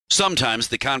sometimes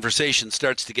the conversation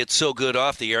starts to get so good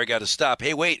off the air, I got to stop.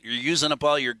 Hey, wait, you're using up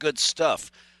all your good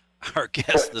stuff. Our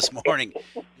guest this morning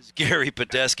is Gary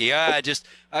Padesky. I just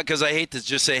because I hate to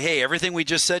just say, hey, everything we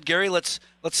just said, Gary, let's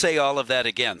say all of that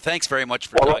again. Thanks very much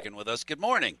for talking with us. Good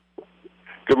morning.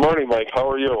 Good morning, Mike. How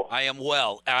are you? I am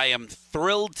well. I am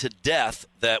thrilled to death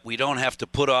that we don't have to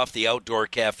put off the outdoor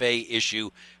cafe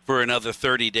issue for another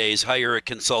 30 days, hire a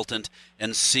consultant,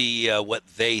 and see what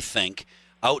they think.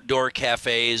 Outdoor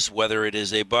cafes, whether it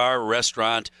is a bar,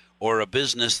 restaurant, or a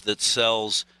business that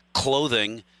sells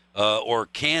clothing or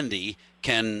candy,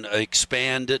 can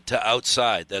expand it to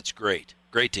outside. That's great.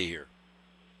 Great to hear.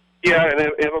 Yeah, and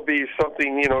it'll be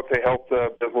something, to help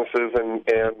the businesses.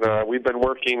 And we've been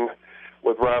working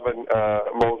with Robin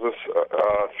Moses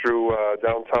through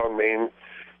downtown Maine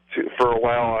for a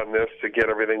while on this to get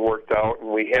everything worked out. And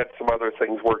we had some other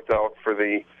things worked out for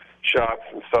the shops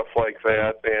and stuff like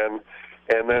that.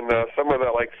 And then some of the,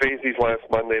 like Fazy's last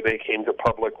Monday, they came to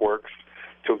Public Works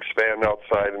to expand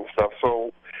outside and stuff.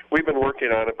 So we've been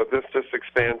working on it, but this just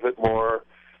expands it more.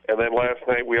 And then last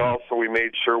night we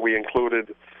made sure we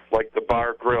included like the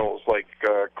bar grills, like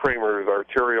Kramer's,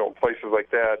 Arterial, places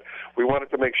like that. We wanted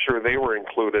to make sure they were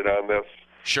included on this.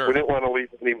 Sure. We didn't want to leave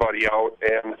anybody out.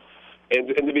 And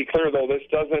to be clear though, this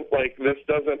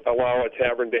doesn't allow a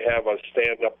tavern to have a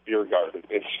stand-up beer garden.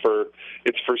 It's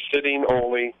for sitting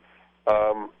only.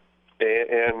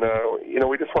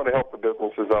 We just want to help the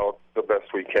businesses out the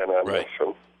best we can on this.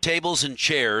 And tables and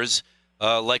chairs,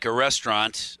 like a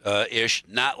restaurant-ish,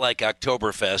 not like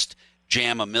Oktoberfest,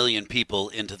 jam 1 million people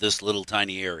into this little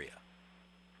tiny area.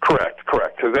 Correct.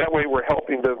 Because that way we're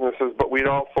helping businesses, but we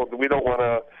don't want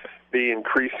to be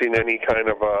increasing any kind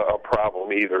of a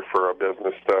problem either for a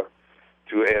business to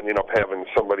end up having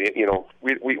somebody,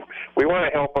 we want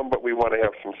to help them, but we want to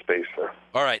have some space there.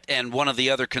 All right, and one of the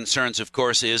other concerns, of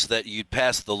course, is that you'd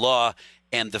pass the law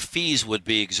and the fees would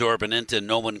be exorbitant and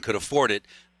no one could afford it.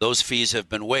 Those fees have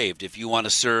been waived. If you want to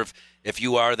serve, if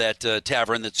you are that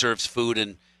tavern that serves food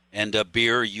and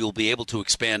beer, you'll be able to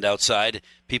expand outside.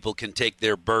 People can take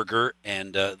their burger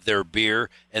and their beer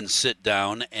and sit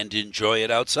down and enjoy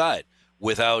it outside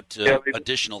without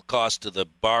additional cost to the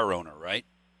bar owner, right?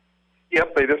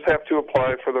 Yep, they just have to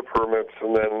apply for the permits,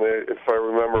 and then, if I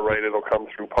remember right, it'll come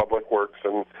through Public Works,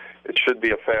 and it should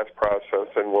be a fast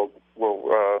process, and we'll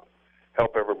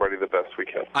help everybody the best we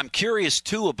can. I'm curious,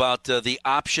 too, about the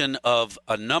option of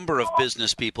a number of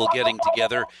business people getting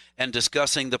together and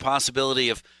discussing the possibility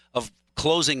of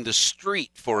closing the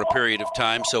street for a period of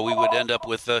time, so we would end up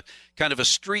with kind of a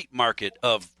street market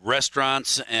of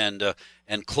restaurants and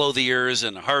clothiers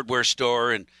and a hardware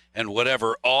store and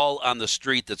whatever, all on the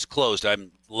street that's closed.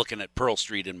 I'm looking at Pearl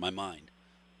Street in my mind.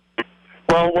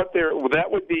 Well, that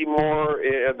would be more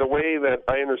the way that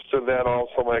I understood that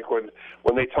also, Mike, when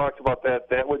they talked about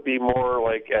that would be more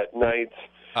like at night.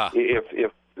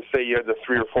 If say you had the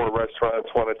 3 or 4 restaurants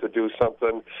wanted to do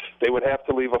something, they would have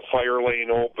to leave a fire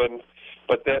lane open.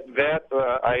 But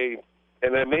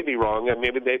and that may be wrong, and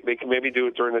maybe they can maybe do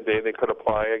it during the day. They could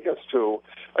apply, I guess, too.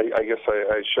 I guess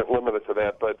I shouldn't limit it to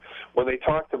that. But when they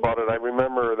talked about it, I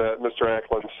remember that Mr.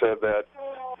 Ackland said that,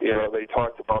 they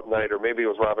talked about night, or maybe it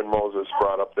was Robin Moses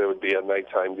brought up there would be a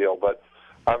nighttime deal. But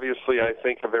obviously, I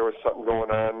think if there was something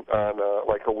going on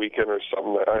like a weekend or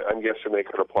something, I'm guessing they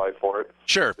could apply for it.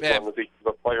 Sure. As long as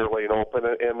the fire lane open,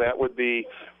 and that would be,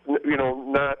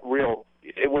 not real.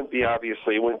 It wouldn't be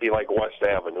like West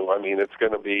Avenue. I mean, it's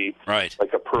going to be right,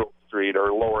 like a Pearl Street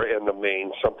or lower end of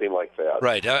Maine, something like that.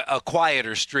 Right, a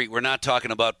quieter street. We're not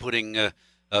talking about putting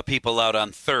people out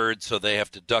on 3rd so they have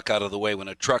to duck out of the way when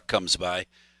a truck comes by.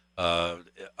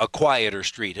 A quieter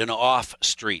street, an off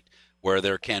street, where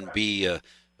there can be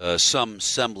some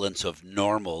semblance of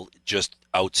normal just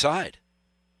outside.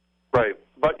 Right,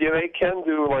 but they can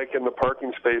do like in the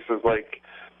parking spaces, like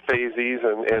Fazy's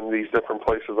and these different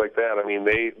places like that. I mean,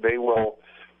 they will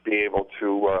be able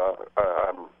to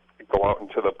go out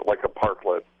into like a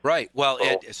parklet. Right. Well,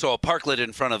 so a parklet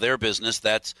in front of their business,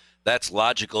 that's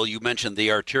logical. You mentioned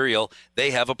the Arterial. They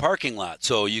have a parking lot,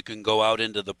 so you can go out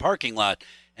into the parking lot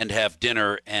and have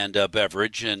dinner and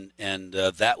beverage, and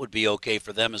that would be okay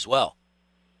for them as well.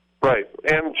 Right.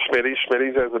 And Schmitty's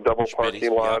has a double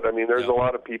parking lot. Yep. I mean, there's a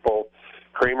lot of people.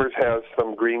 Kramer's has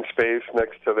some green space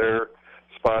next to their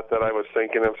spot that I was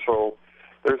thinking of. So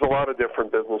there's a lot of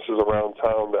different businesses around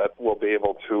town that will be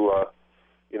able to,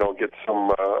 get some,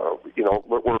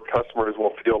 where customers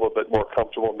will feel a little bit more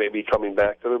comfortable maybe coming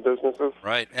back to their businesses.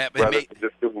 Right. Rather than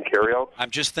just doing carry out.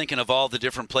 I'm just thinking of all the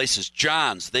different places.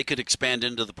 John's, they could expand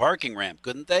into the parking ramp,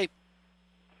 couldn't they?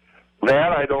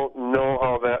 That I don't know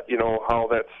how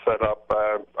that's set up.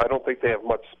 I don't think they have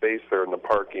much space there in the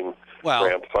parking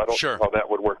ramp, so I don't know how that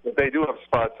would work. But they do have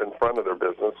spots in front of their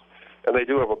business, and they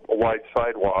do have a wide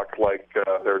sidewalk like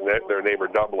their neighbor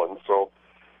Dublin. So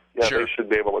yeah, they should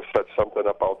be able to set something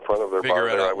up out front of their bar. Figure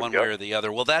it out one way or the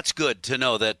other. Well, that's good to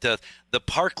know that the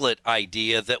parklet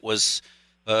idea that was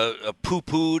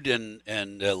poo-pooed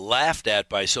and laughed at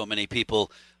by so many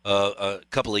people a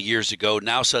couple of years ago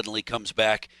now suddenly comes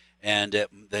back. And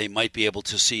they might be able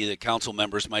to see, the council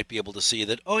members might be able to see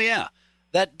that, oh, yeah,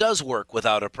 that does work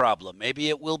without a problem. Maybe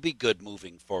it will be good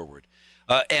moving forward.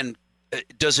 And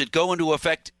does it go into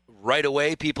effect right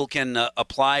away? People can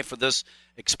apply for this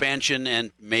expansion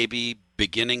and maybe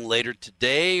beginning later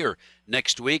today or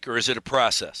next week, or is it a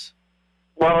process?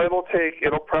 Well, it'll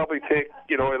probably take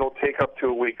up to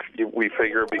a week, we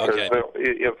figure, because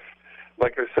if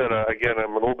like I said, again,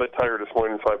 I'm a little bit tired this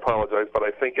morning, so I apologize. But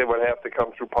I think it would have to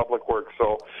come through Public Works.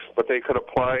 But they could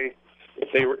apply.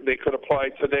 If they could apply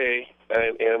today,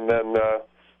 and then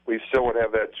we still would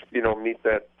have that, meet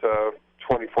that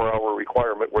 24-hour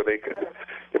requirement where they could,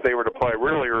 if they were to apply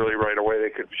really early right away,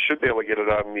 should be able to get it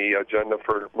on the agenda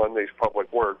for Monday's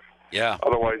Public Works. Yeah.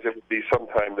 Otherwise, it would be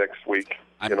sometime next week.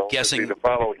 I'm guessing it would be the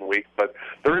following week. But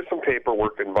there is some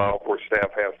paperwork involved where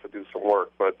staff has to do some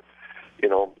work, but.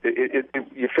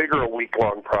 You figure a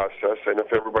week-long process, and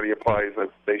if everybody applies,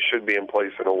 they should be in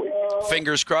place in a week.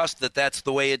 Fingers crossed that that's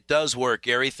the way it does work.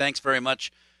 Gary, thanks very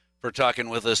much for talking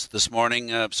with us this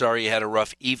morning. Sorry you had a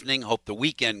rough evening. Hope the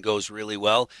weekend goes really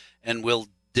well, and we'll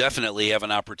definitely have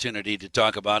an opportunity to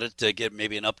talk about it, to get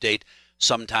maybe an update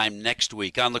sometime next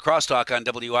week. On La Crosse Talk on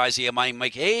WIZM, I'm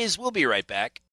Mike Hayes. We'll be right back.